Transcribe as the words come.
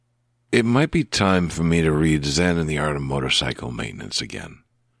it might be time for me to read Zen and the Art of Motorcycle Maintenance again.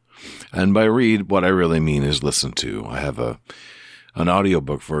 And by read, what I really mean is listen to. I have an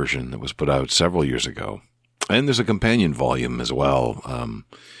audiobook version that was put out several years ago. And there's a companion volume as well.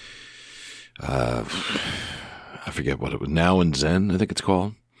 I forget what it was. Now in Zen, I think it's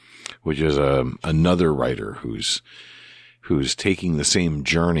called, which is another writer who's taking the same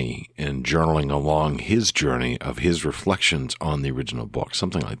journey and journaling along his journey of his reflections on the original book,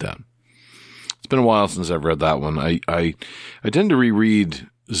 something like that. It's been a while since I've read that one. I tend to reread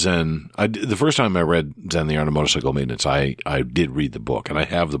Zen. The first time I read Zen, the Art of Motorcycle Maintenance, I did read the book, and I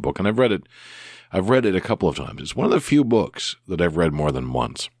have the book, and I've read it a couple of times. It's one of the few books that I've read more than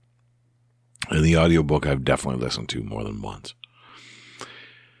once. And the audiobook I've definitely listened to more than once.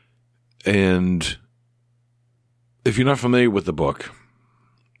 And if you're not familiar with the book,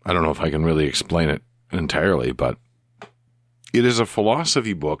 I don't know if I can really explain it entirely, but it is a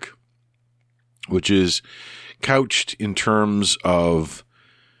philosophy book which is couched in terms of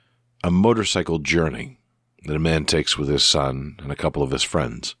a motorcycle journey that a man takes with his son and a couple of his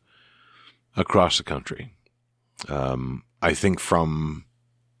friends across the country. I think from,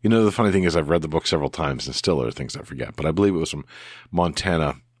 the funny thing is I've read the book several times and still there are things I forget, but I believe it was from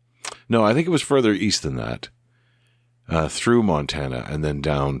Montana. No, I think it was further east than that, through Montana and then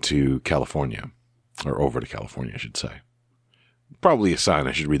down to California, or over to California, I should say. Probably a sign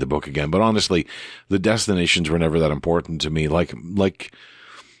I should read the book again, but honestly, the destinations were never that important to me. Like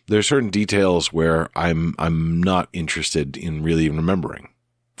there are certain details where I'm not interested in really even remembering.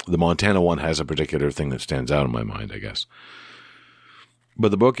 The Montana one has a particular thing that stands out in my mind, I guess. But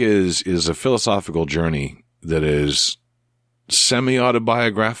the book is a philosophical journey that is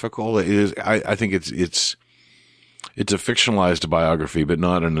semi-autobiographical. I think it's a fictionalized biography, but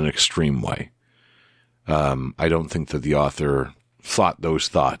not in an extreme way. I don't think that the author thought those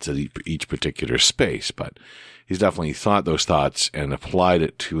thoughts at each particular space, but he's definitely thought those thoughts and applied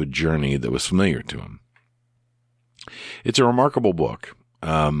it to a journey that was familiar to him. It's a remarkable book.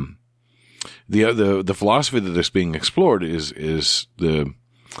 The philosophy that is being explored is the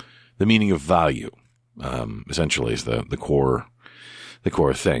meaning of value. Essentially, is the core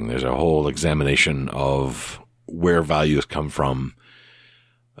thing. There's a whole examination of where values come from,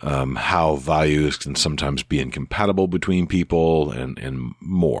 how values can sometimes be incompatible between people, and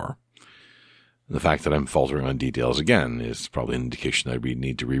more. The fact that I'm faltering on details again is probably an indication that I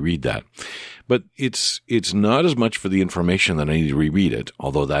need to reread that. But it's not as much for the information that I need to reread it,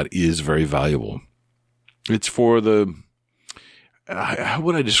 although that is very valuable. It's for how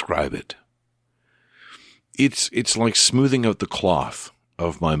would I describe it? It's like smoothing out the cloth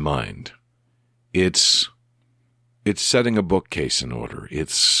of my mind. It's setting a bookcase in order.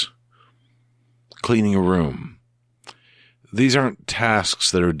 It's cleaning a room. These aren't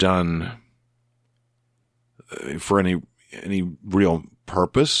tasks that are done for any real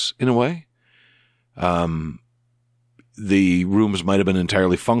purpose, in a way. The rooms might have been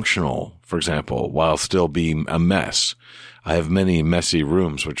entirely functional, for example, while still being a mess. I have many messy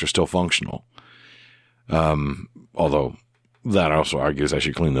rooms which are still functional. Although that also argues I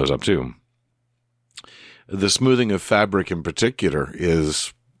should clean those up too. The smoothing of fabric in particular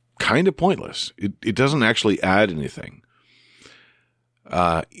is kind of pointless. It doesn't actually add anything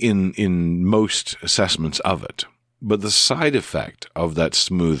in most assessments of it. But the side effect of that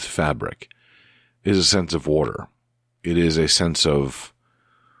smooth fabric is a sense of order. It is a sense of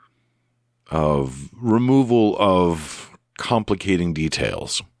removal of complicating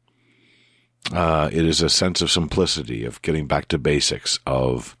details. It is a sense of simplicity, of getting back to basics,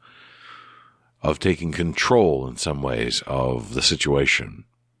 of taking control in some ways of the situation,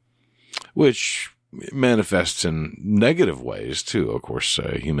 which manifests in negative ways too. Of course,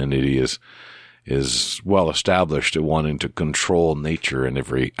 humanity is well established at wanting to control nature in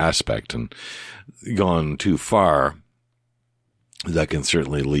every aspect, and gone too far, that can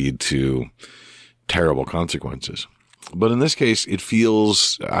certainly lead to terrible consequences. But in this case,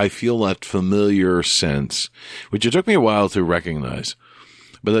 I feel that familiar sense, which it took me a while to recognize,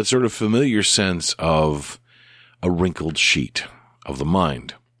 but that sort of familiar sense of a wrinkled sheet of the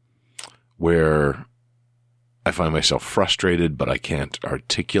mind, where I find myself frustrated, but I can't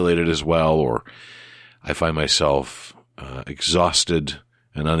articulate it as well, or I find myself exhausted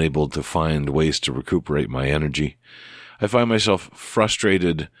and unable to find ways to recuperate my energy. I find myself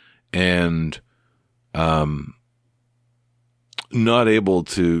frustrated and not able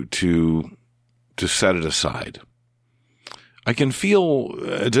to set it aside. I can feel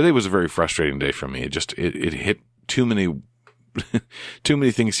today was a very frustrating day for me. It hit too many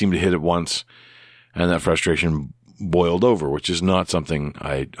things seemed to hit at once, and that frustration boiled over, which is not something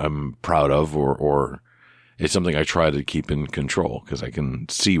I'm proud of, or it's something I try to keep in control because I can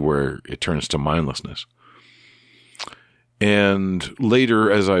see where it turns to mindlessness. And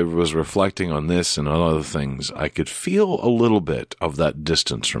later, as I was reflecting on this and on other things, I could feel a little bit of that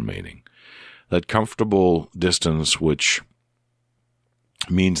distance remaining, that comfortable distance, which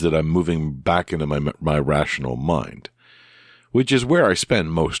means that I'm moving back into my rational mind, which is where I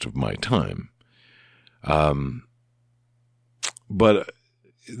spend most of my time. But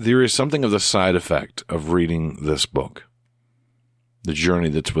there is something of the side effect of reading this book, the journey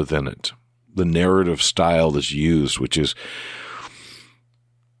that's within it, the narrative style that's used, which is,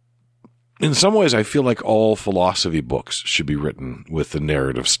 in some ways, I feel like all philosophy books should be written with the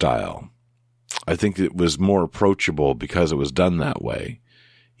narrative style. I think it was more approachable because it was done that way.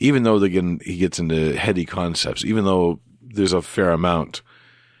 Even though, again, he gets into heady concepts, even though there's a fair amount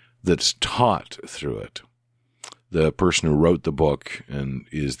that's taught through it. The person who wrote the book and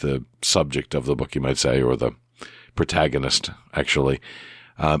is the subject of the book, you might say, or the protagonist, actually,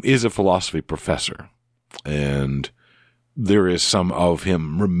 is a philosophy professor. And there is some of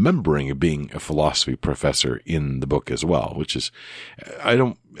him remembering being a philosophy professor in the book as well, which is, I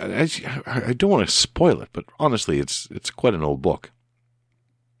don't want to spoil it, but honestly, it's quite an old book.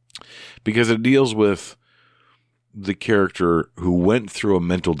 Because it deals with the character who went through a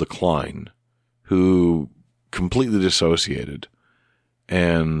mental decline, who completely dissociated,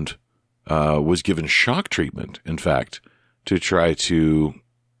 and was given shock treatment, in fact, to try to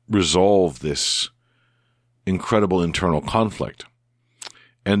resolve this incredible internal conflict.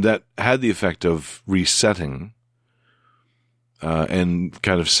 And that had the effect of resetting and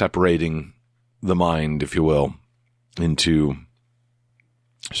kind of separating the mind, if you will, into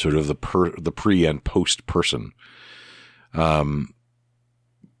sort of the pre and post person. And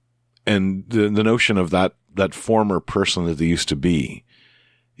the notion of that former person that they used to be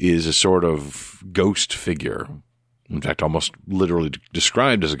is a sort of ghost figure. In fact, almost literally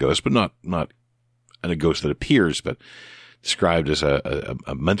described as a ghost, but not a ghost that appears, but described as a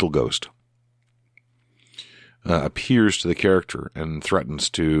mental ghost. Appears to the character and threatens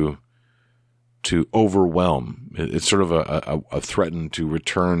to overwhelm. It's sort of a threaten to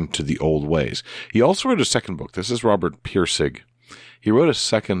return to the old ways. He also wrote a second book. This is Robert Pirsig. He wrote a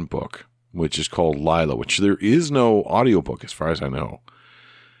second book, which is called Lila, which there is no audiobook as far as I know.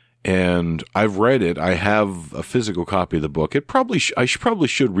 And I've read it. I have a physical copy of the book. I probably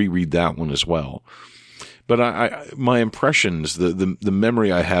should reread that one as well. But my impressions, the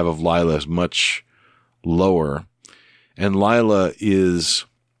memory I have of Lila is much lower. And Lila is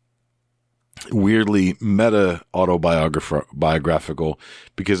weirdly meta-autobiographical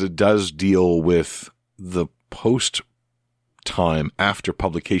because it does deal with the post-time after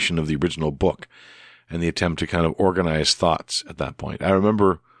publication of the original book and the attempt to kind of organize thoughts at that point. I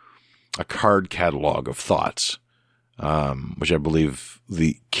remember a card catalog of thoughts, which I believe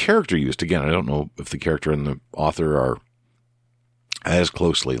the character used. Again, I don't know if the character and the author are as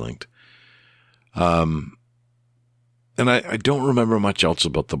closely linked. And I don't remember much else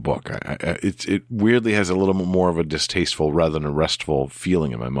about the book. It weirdly has a little bit more of a distasteful rather than a restful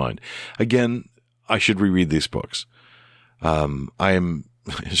feeling in my mind. Again, I should reread these books. I am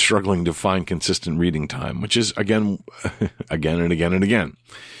struggling to find consistent reading time, which is again and again.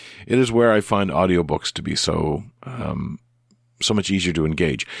 It is where I find audiobooks to be so much easier to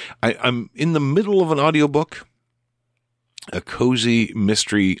engage. I'm in the middle of an audiobook, a cozy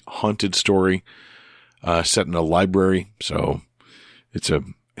mystery haunted story, set in a library. So it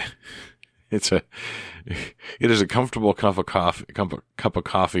is a comfortable cup of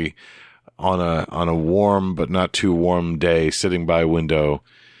coffee on a warm but not too warm day, sitting by a window,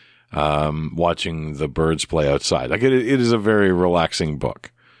 watching the birds play outside. Like it is a very relaxing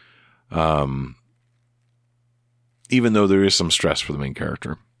book. Even though there is some stress for the main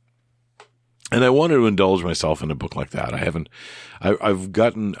character. And I wanted to indulge myself in a book like that. I've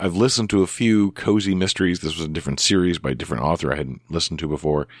listened to a few cozy mysteries. This was a different series by a different author I hadn't listened to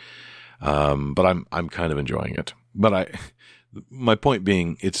before. But I'm kind of enjoying it. But my point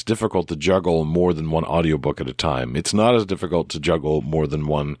being, it's difficult to juggle more than one audiobook at a time. It's not as difficult to juggle more than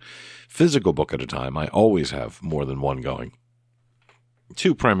one physical book at a time. I always have more than one going.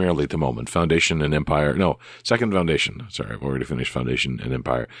 Two primarily at the moment, Foundation and Empire. No, Second Foundation. Sorry, I've already finished Foundation and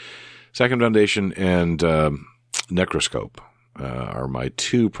Empire. Second Foundation and Necroscope are my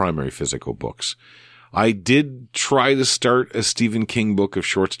two primary physical books. I did try to start a Stephen King book of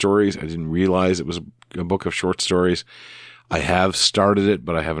short stories. I didn't realize it was a book of short stories. I have started it,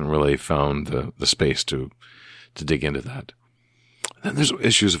 but I haven't really found the space to dig into that. Then there's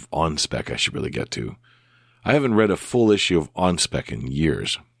issues of on-spec I should really get to. I haven't read a full issue of On Spec in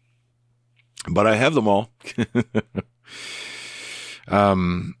years, but I have them all.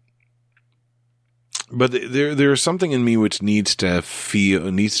 But there's something in me which needs to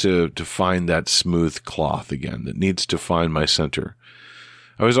find that smooth cloth again, that needs to find my center.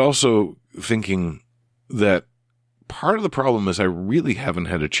 I was also thinking that part of the problem is I really haven't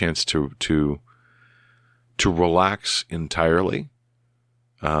had a chance to relax entirely.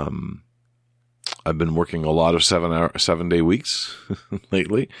 I've been working a lot of 7-day weeks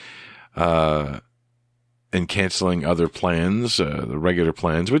lately, and canceling other plans, the regular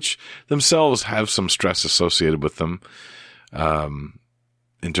plans, which themselves have some stress associated with them,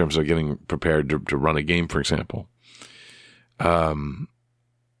 in terms of getting prepared to run a game, for example. In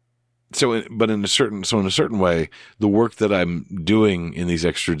a certain way, the work that I'm doing in these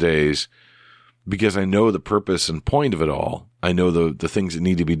extra days, because I know the purpose and point of it all, I know the things that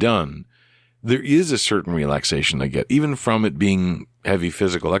need to be done, there is a certain relaxation I get, even from it being heavy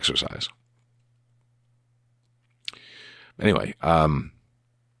physical exercise. Anyway,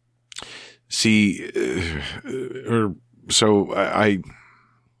 so I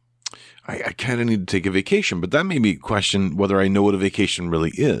kind of need to take a vacation, but that made me question whether I know what a vacation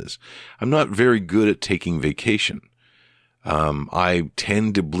really is. I'm not very good at taking vacation. I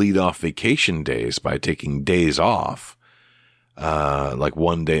tend to bleed off vacation days by taking days off. Like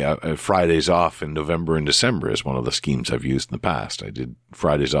one day, Fridays off in November and December is one of the schemes I've used in the past. I did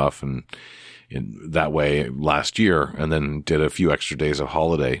Fridays off in that way last year, and then did a few extra days of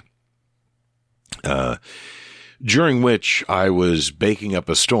holiday, during which I was baking up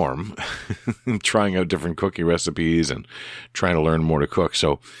a storm, trying out different cooking recipes and trying to learn more to cook.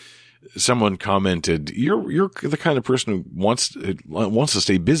 So someone commented, you're the kind of person who wants to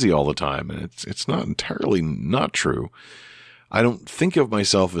stay busy all the time. And it's not entirely not true. I don't think of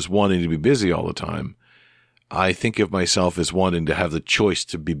myself as wanting to be busy all the time. I think of myself as wanting to have the choice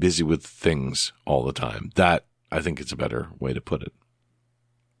to be busy with things all the time. That, I think, is a better way to put it.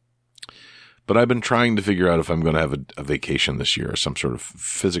 But I've been trying to figure out if I'm going to have a vacation this year, some sort of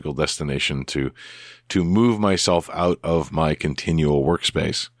physical destination to move myself out of my continual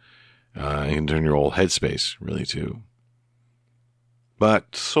workspace, continual headspace, really, too.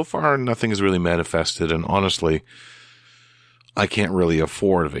 But so far, nothing has really manifested, and honestly, I can't really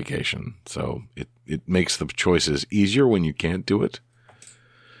afford a vacation, so it makes the choices easier when you can't do it.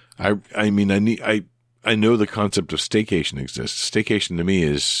 I know the concept of staycation exists. Staycation to me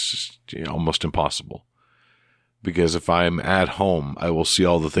is almost impossible, because if I'm at home, I will see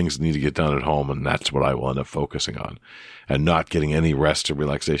all the things that need to get done at home, and that's what I will end up focusing on, and not getting any rest or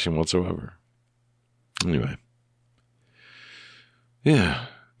relaxation whatsoever. Anyway, yeah,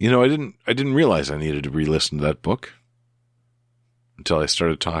 I didn't realize I needed to re-listen to that book until I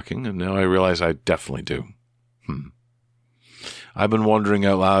started talking, and now I realize I definitely do. I've been wondering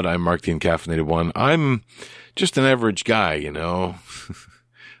out loud. I'm Mark the Encaffeinated One. I'm just an average guy, A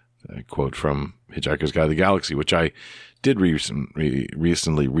quote from Hitchhiker's Guide to the Galaxy, which I did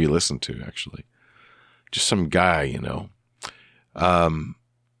recently re-listen to, actually. Just some guy,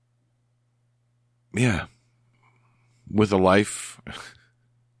 Yeah. With a life.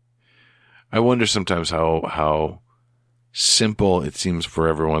 I wonder sometimes how simple it seems for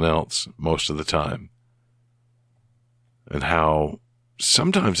everyone else most of the time, and how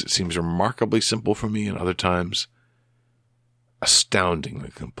sometimes it seems remarkably simple for me, and other times astoundingly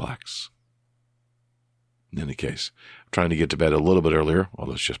complex. In any case, I'm trying to get to bed a little bit earlier,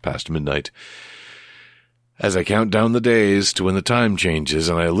 although it's just past midnight, as I count down the days to when the time changes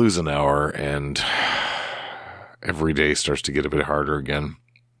and I lose an hour, and every day starts to get a bit harder again.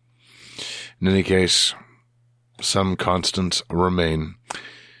 In any case, some constants remain,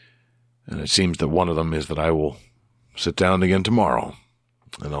 and it seems that one of them is that I will sit down again tomorrow,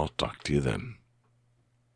 and I'll talk to you then.